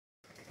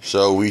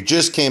So we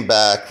just came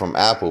back from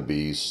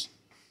Applebee's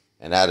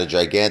and had a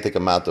gigantic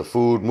amount of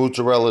food.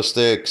 Mozzarella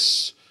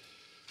sticks,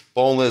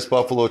 boneless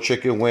buffalo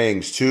chicken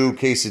wings, 2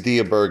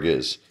 quesadilla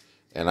burgers.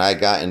 And I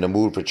got in the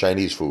mood for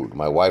Chinese food.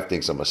 My wife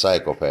thinks I'm a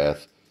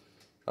psychopath.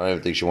 I don't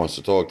even think she wants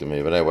to talk to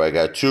me. But anyway, I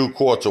got 2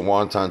 quarts of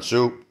wonton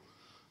soup.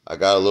 I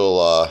got a little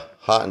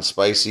hot and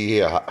spicy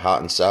here, hot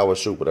and sour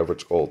soup, whatever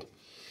it's called.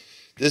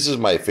 This is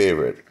my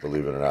favorite,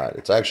 believe it or not.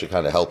 It's actually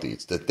kind of healthy.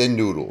 It's the thin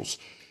noodles.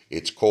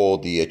 It's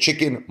called the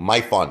chicken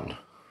My Fun.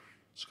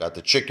 It's got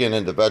the chicken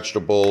and the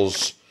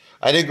vegetables.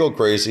 I didn't go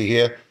crazy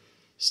here.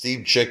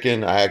 Steamed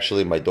chicken.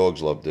 My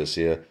dogs love this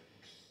here.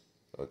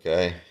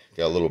 Okay.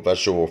 Got a little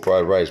vegetable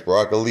fried rice.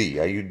 Broccoli.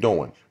 How you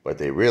doing? What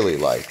they really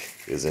like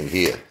is in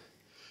here.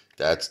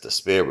 That's the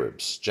spare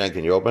ribs. Jen,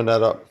 can you open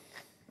that up?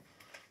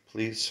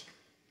 Please.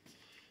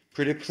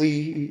 Pretty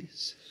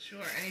please. Sure,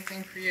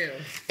 anything for you.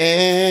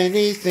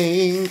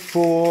 Anything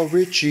for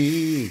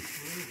Richie.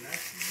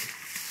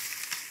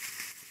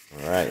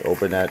 All right,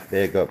 open that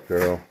bag up,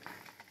 girl.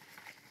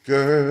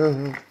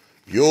 Girl,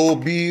 you'll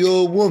be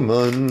a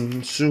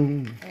woman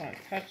soon. I want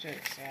to touch it,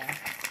 so.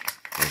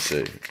 Let's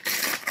see.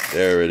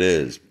 There it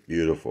is.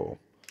 Beautiful.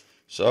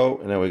 So,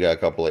 and then we got a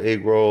couple of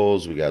egg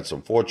rolls. We got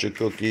some fortune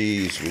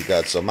cookies. We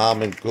got some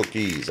almond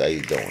cookies. How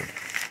you doing?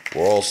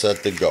 We're all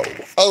set to go.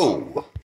 Oh!